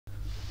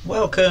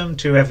Welcome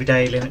to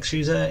Everyday Linux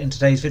User. In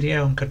today's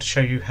video I'm going to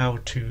show you how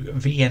to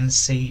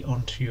VNC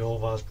onto your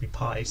Raspberry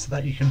Pi so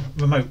that you can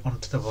remote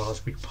onto the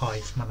Raspberry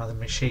Pi from another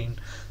machine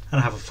and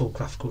have a full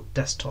graphical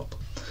desktop.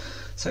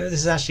 So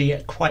this is actually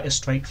quite a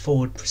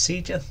straightforward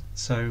procedure.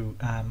 So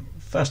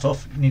first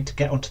off, you need to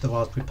get onto the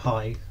Raspberry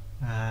Pi,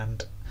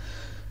 and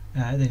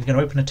then you're going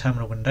to open a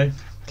terminal window,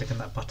 click on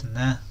that button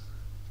there.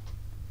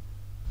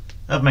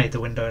 I've made the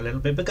window a little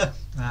bit bigger,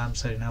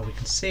 so now we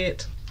can see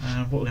it.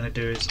 What we're going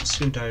to do is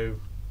sudo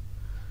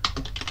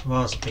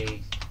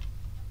raspberry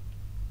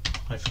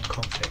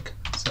 -config.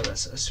 So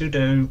that's a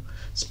sudo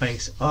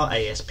space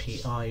raspi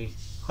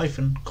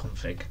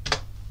 -config.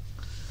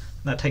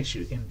 That takes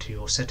you into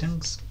your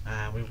settings.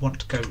 We want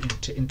to go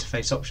into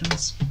interface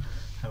options.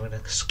 I'm going to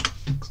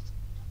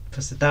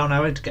press the down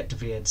arrow to get to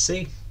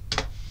VNC,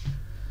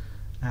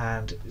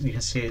 and you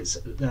can see it's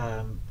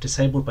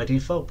disabled by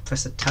default.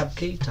 Press the tab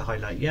key to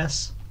highlight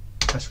yes,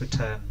 press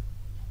return.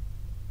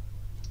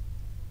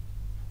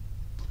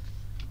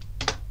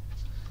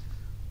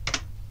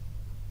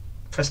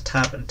 Press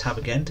tab and tab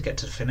again to get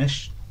to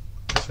finish,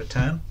 press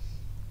return.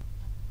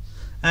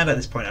 And at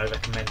this point I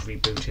recommend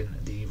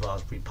rebooting the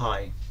Raspberry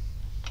Pi.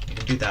 You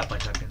can do that by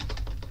typing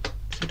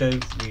sudo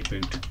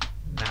reboot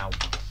now.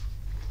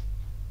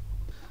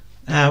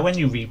 When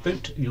you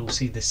reboot, you'll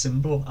see this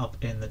symbol up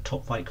in the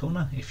top right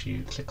corner. If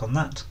you click on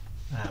that,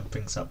 it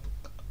brings up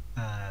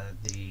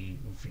the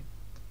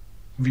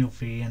real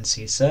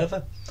VNC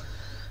server,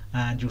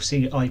 and you'll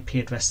see IP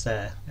address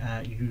there.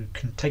 You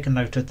can take a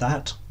note of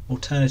that.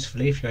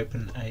 Alternatively, if you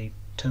open a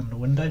terminal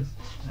window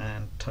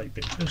and type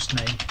in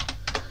hostname,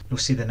 you'll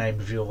see the name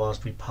of your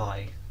Raspberry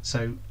Pi.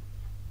 So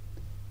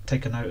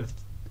take a note of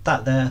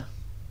that there,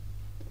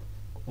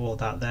 or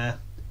that there,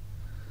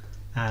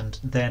 and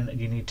then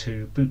you need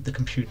to boot the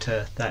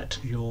computer that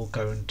you're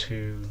going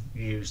to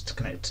use to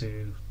connect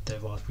to the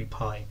Raspberry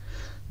Pi.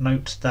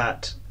 Note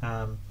that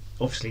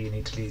obviously you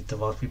need to leave the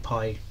Raspberry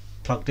Pi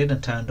plugged in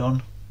and turned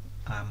on,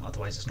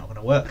 otherwise it's not going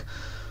to work.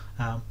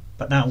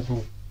 But now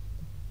we'll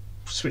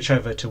switch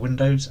over to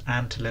Windows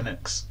and to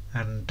Linux,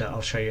 and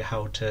I'll show you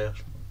how to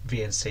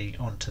VNC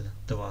onto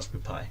the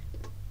Raspberry Pi.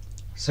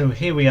 So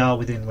here we are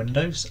within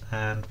Windows,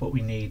 and what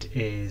we need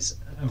is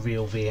a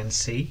real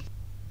VNC.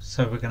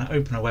 So we're going to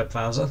open a web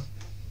browser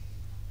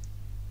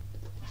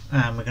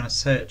and we're going to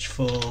search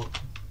for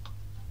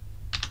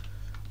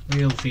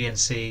real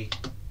VNC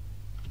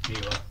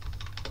viewer.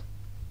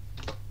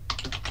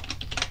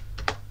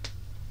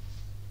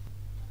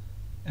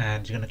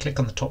 And you're going to click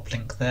on the top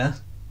link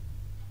there.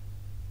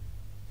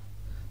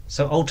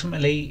 So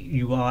ultimately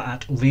you are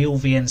at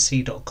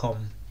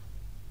realvnc.com,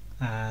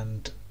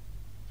 and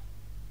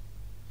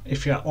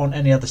if you're on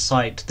any other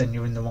site then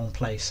you're in the wrong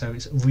place, so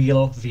it's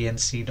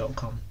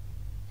realvnc.com.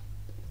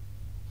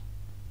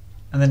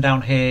 And then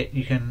down here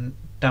you can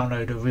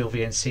download a real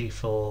VNC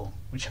for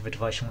whichever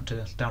device you want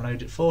to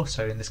download it for.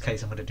 So in this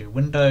case I'm going to do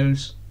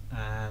Windows,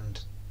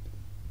 and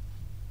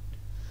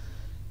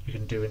you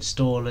can do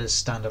installers,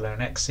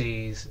 standalone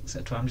exes,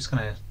 etc. I'm just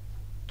going to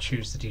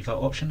choose the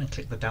default option and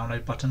click the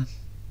download button.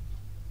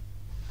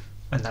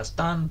 When that's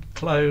done,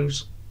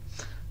 close,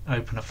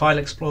 open a file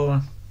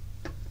explorer,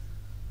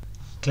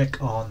 click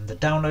on the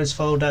downloads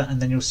folder,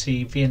 and then you'll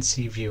see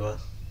VNC viewer.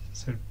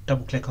 So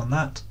double click on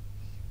that.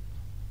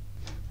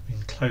 We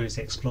can close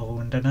the explorer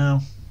window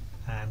now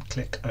and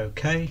click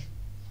OK.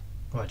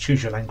 Well,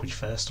 choose your language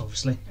first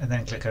obviously, and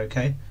then click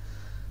OK.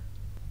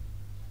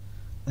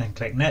 Then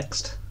click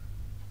next.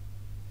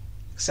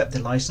 Accept the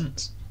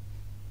license.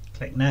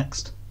 Click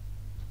next.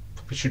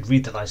 Probably should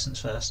read the license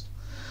first.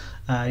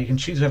 You can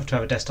choose whether to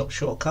have a desktop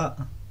shortcut.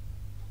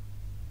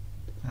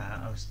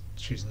 I was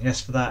choosing yes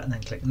for that, and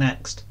then click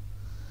next,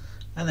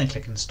 and then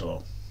click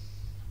install.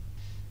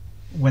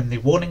 When the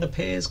warning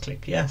appears,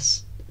 click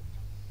yes,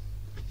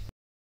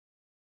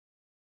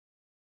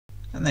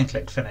 and then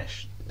click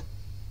finish.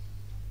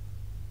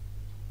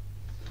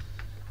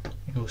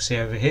 You'll see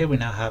over here we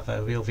now have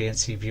a real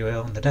VNC viewer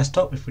on the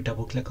desktop. If we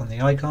double click on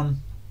the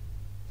icon,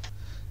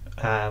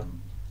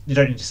 you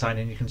don't need to sign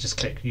in, you can just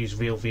click use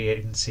real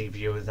VNC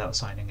viewer without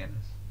signing in.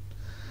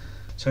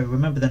 So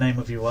remember the name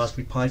of your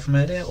Raspberry Pi from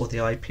earlier, or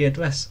the IP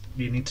address.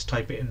 You need to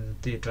type it in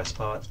the address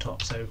bar at the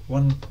top. So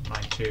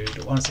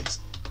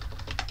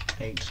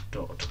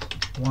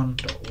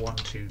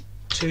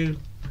 192.168.1.122.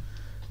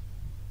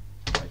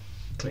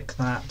 Click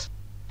that.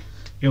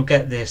 You'll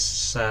get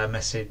this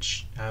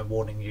message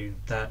warning you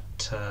that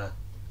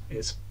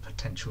it's a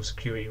potential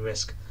security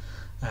risk.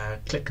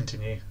 Click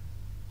continue,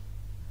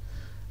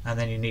 and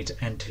then you need to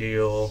enter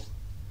your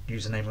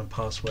username and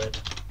password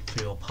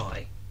for your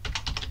Pi.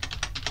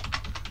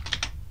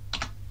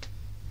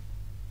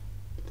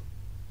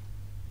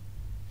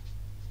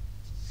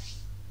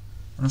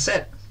 And that's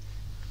it.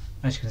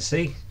 As you can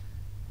see,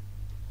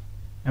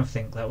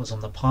 everything that was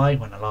on the Pi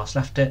when I last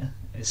left it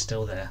is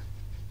still there,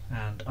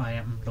 and I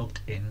am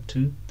logged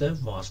into the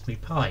Raspberry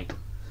Pi.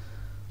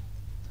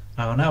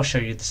 I will now show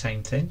you the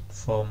same thing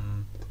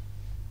from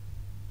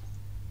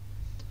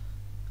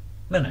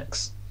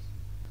Linux.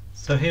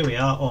 So here we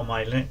are on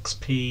my Linux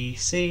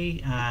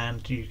PC,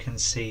 and you can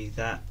see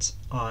that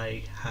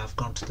I have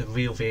gone to the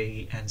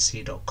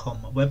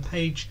realvnc.com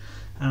webpage,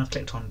 and I've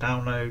clicked on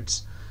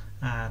downloads,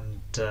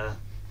 and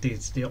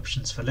these are the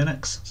options for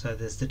Linux. So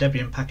there's the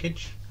Debian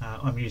package.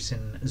 I'm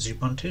using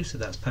Ubuntu, so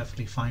that's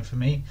perfectly fine for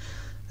me.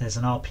 There's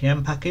an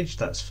RPM package,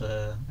 that's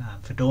for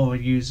Fedora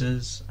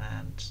users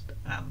and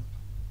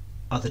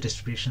other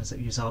distributions that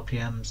use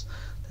RPMs.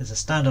 There's a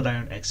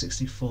standalone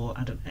x64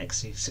 and an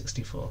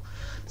XE64.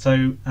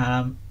 So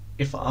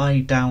if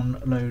I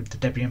download the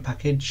Debian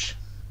package,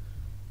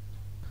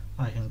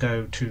 I can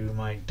go to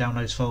my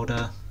downloads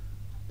folder.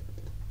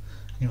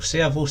 You'll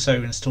see I've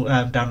also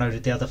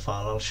downloaded the other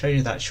file. I'll show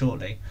you that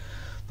shortly.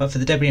 But for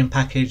the Debian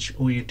package,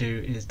 all you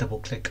do is double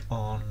click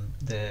on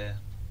the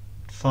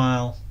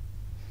file,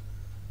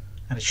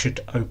 and it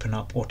should open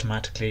up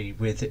automatically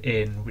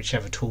within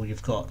whichever tool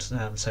you've got.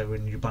 So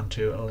in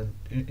Ubuntu,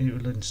 it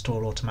will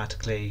install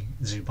automatically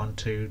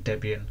Ubuntu,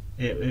 Debian.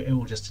 It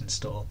will just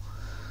install.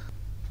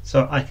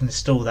 So I can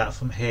install that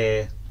from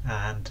here,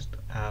 and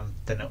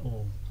then it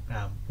will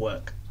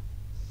work.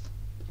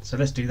 So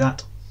let's do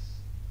that.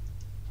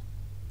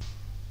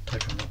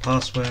 Type in my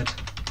password,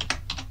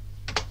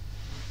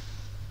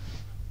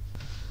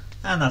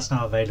 and that's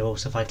now available.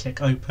 So if I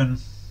click open,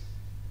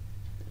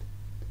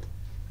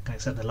 I can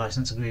accept the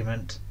license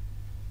agreement,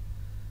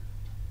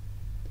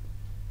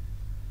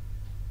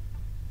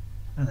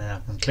 and then I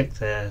can click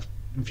the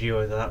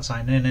viewer that I'm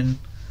signing in,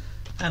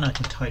 and I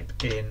can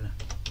type in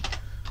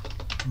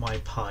my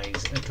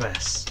Pi's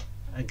address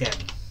again,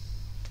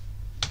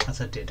 as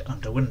I did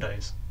under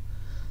Windows.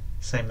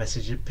 Same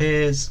message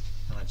appears,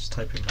 and I just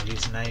type in my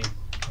username,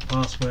 my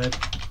password,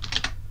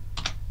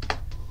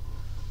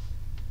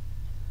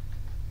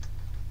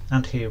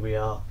 and here we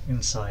are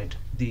inside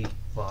the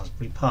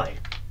Raspberry Pi.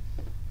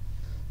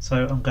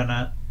 So I'm going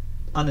to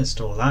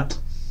uninstall that,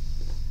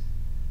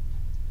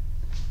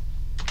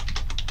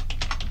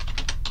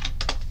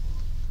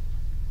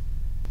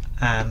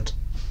 and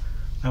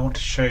I want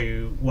to show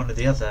you one of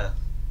the other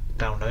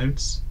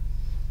downloads.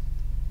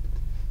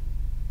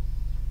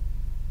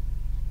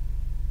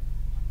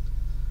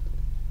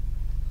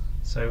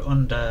 So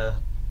under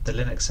the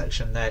Linux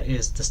section there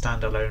is the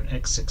standalone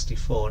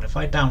x64, and if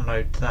I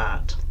download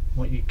that,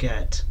 what you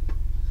get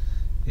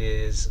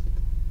is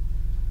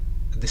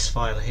this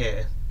file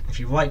here. If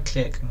you right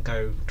click and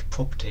go to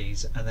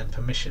properties and then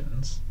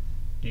permissions,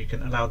 you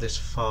can allow this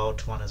file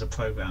to run as a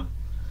program,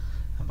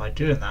 and by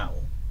doing that,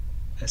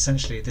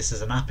 essentially this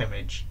is an app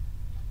image,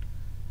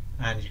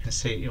 and you can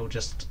see it will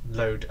just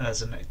load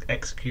as an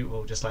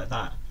executable just like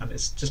that, and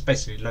it's just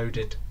basically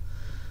loaded.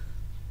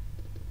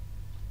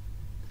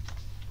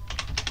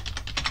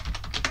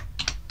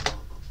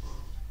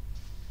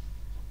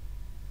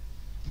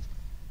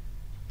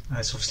 And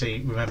it's obviously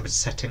remembered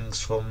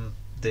settings from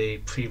the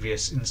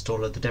previous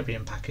install of the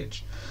Debian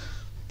package,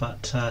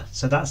 but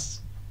so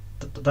that's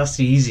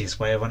the easiest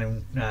way of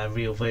running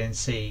real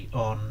VNC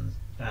on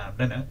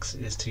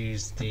Linux, is to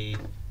use the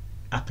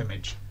app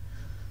image.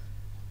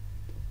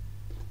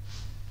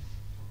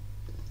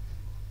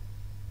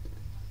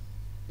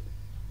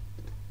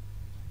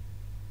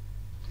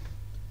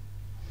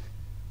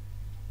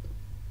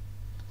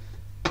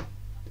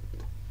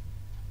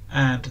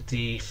 And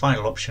the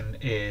final option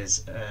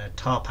is a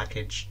tar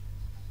package.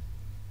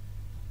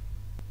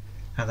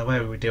 And the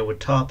way we deal with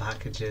tar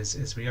packages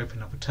is we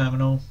open up a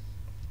terminal,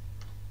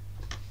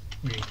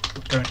 we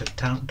go into the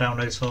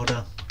downloads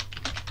folder,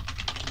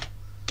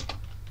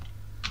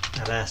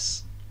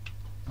 ls,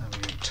 and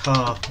we do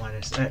tar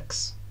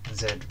 -x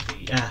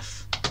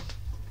zvf,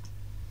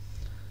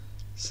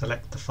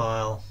 select the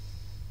file,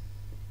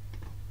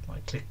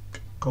 right click,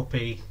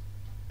 copy,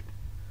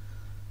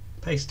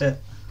 paste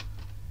it,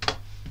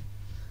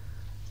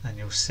 and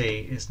you'll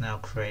see it's now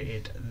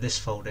created this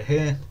folder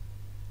here,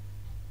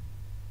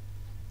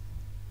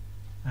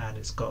 and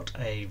it's got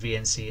a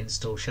VNC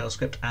install shell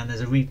script, and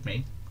there's a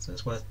readme, so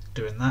it's worth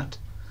doing that.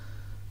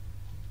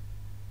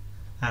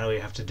 And all you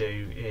have to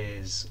do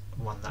is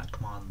run that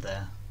command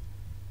there.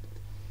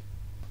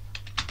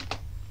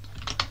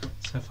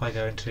 So if I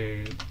go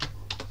into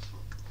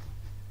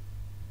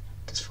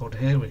this folder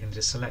here, we can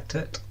just select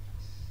it,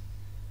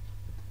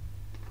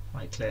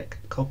 right click,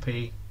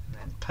 copy, and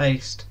then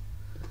paste.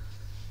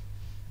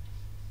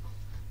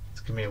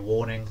 It's giving me a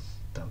warning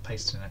that I'm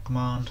pasting a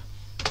command,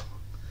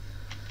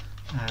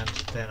 and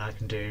then I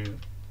can do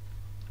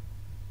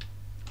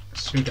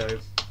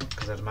sudo,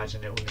 because I'd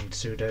imagine it will need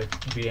sudo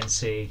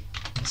VNC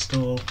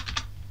install,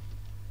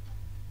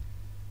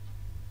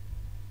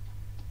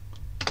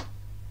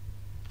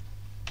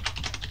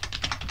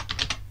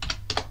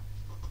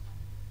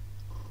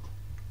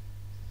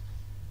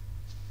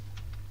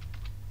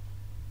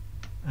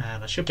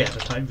 and I should be able to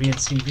type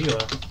VNC viewer.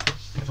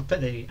 If I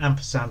put the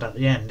ampersand at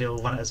the end, it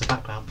will run it as a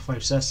background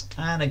process,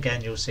 and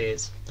again you'll see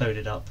it's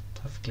loaded up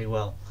perfectly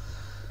well.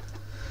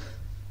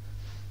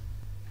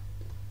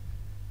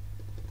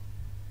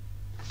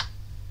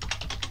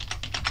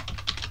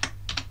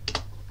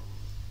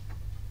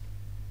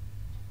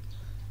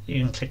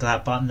 You can click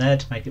that button there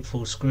to make it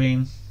full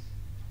screen,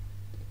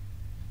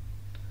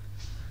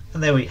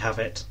 And there we have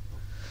it.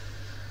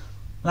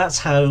 That's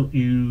how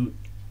you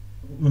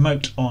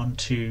remote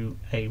onto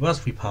a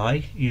Raspberry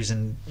Pi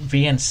using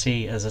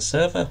VNC as a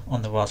server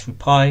on the Raspberry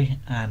Pi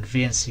and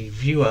VNC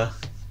Viewer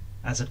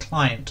as a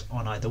client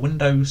on either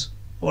Windows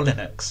or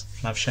Linux.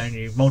 And I've shown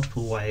you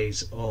multiple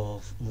ways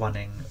of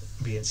running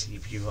VNC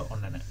Viewer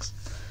on Linux.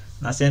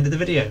 And that's the end of the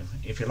video.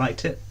 If you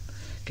liked it,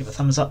 give a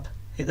thumbs up,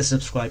 hit the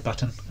subscribe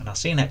button, and I'll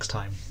see you next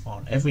time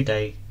on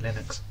Everyday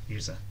Linux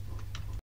User.